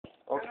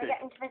Let me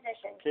get into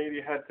position.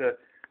 Katie had to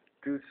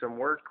do some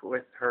work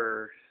with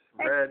her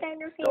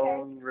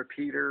redstone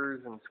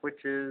repeaters and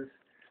switches.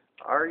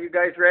 Are you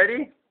guys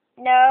ready?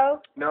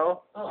 No.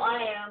 No? Well, I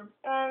am.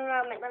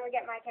 Moment, let me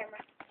get my camera.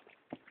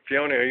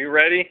 Fiona, are you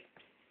ready?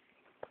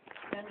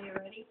 Are you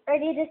ready?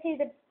 Ready to see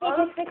the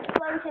biggest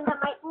explosion that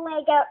might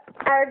leg up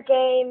our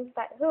game,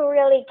 but who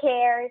really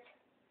cares?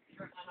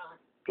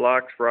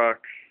 BLOX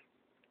rocks.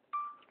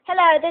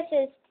 Hello, this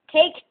is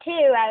take 2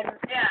 of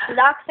Yeah.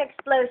 BLOX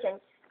Explosion.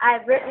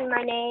 I've written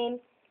my name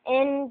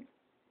in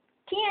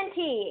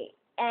TNT,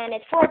 and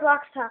it's 4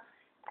 blocks tall,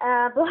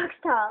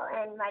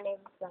 and my name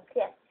is BLOX,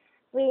 yes.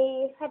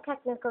 We had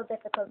technical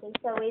difficulties,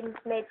 so we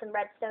made some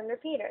redstone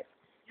repeaters.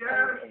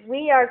 And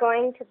we are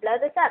going to blow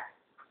this up.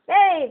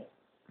 Hey!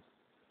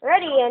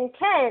 Ready in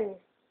 10,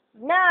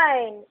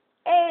 9,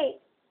 8,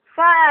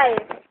 5,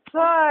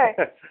 4,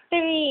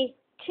 3,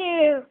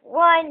 2,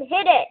 1,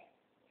 hit it!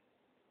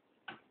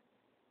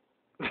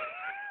 It's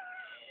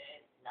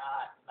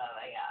not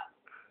blowing up.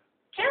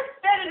 Just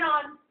set it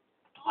on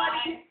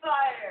bloody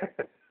fire.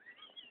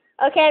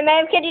 Okay,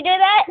 ma'am, can you do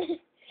that? Yeah,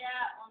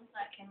 1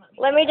 second.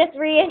 Let me just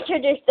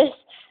reintroduce this.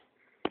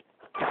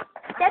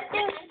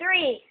 Testing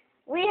 3.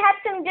 We had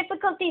some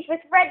difficulties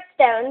with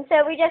redstone,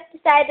 so we just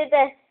decided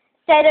to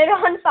set it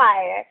on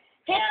fire.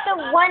 Hit the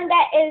one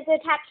that is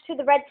attached to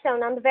the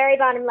redstone on the very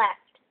bottom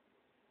left.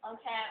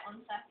 Okay,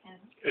 1 second.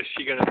 Is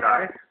she gonna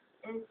die?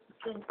 It's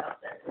up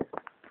there.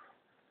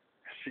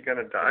 Is she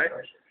gonna die?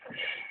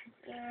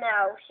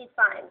 No, she's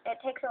fine. It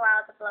takes a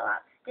while to blow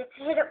up. Just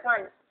hit it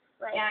once.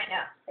 Like, Yeah, I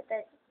know. hit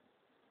the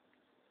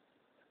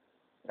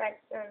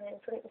redstone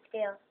and put it in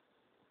scale.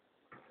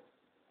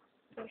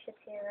 You should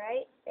see it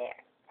right there.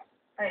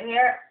 Right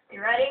here.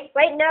 You ready?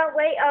 Wait, no,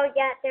 wait. Oh,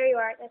 yeah, there you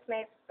are. That's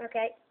me.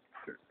 Okay.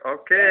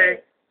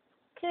 Okay.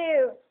 3,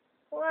 2,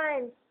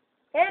 1.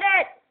 Hit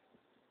it!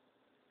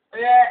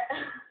 Yeah.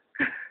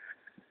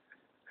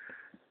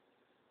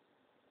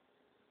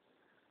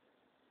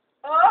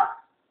 Oh!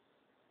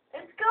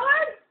 It's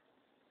good!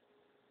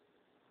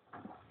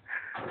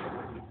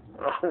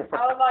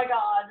 Oh my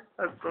god.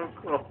 That's so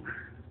cool.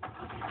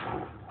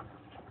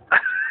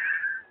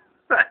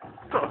 That's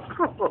so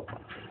cool.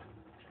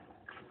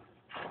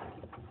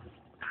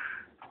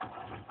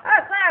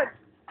 Oh, cloud!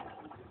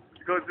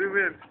 Go zoom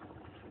in.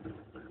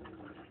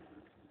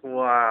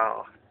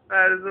 Wow.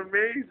 That is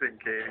amazing,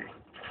 Katie.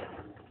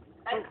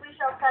 Next we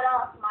shall cut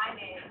off my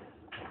name.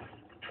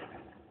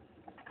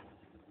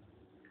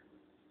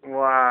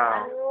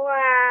 Wow.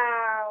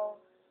 Wow.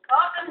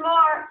 Oh, there's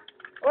more!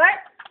 What?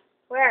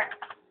 Where?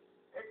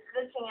 It's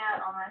glitching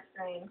out on my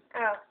screen.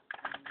 Oh.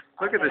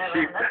 Look at the never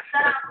sheep. mind. Let's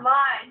set off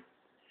mine.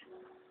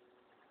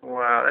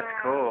 Wow, that's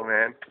cool,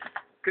 man.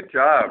 Good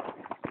job.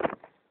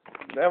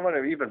 I want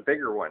an even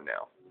bigger one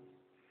now.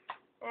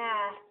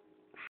 Ah.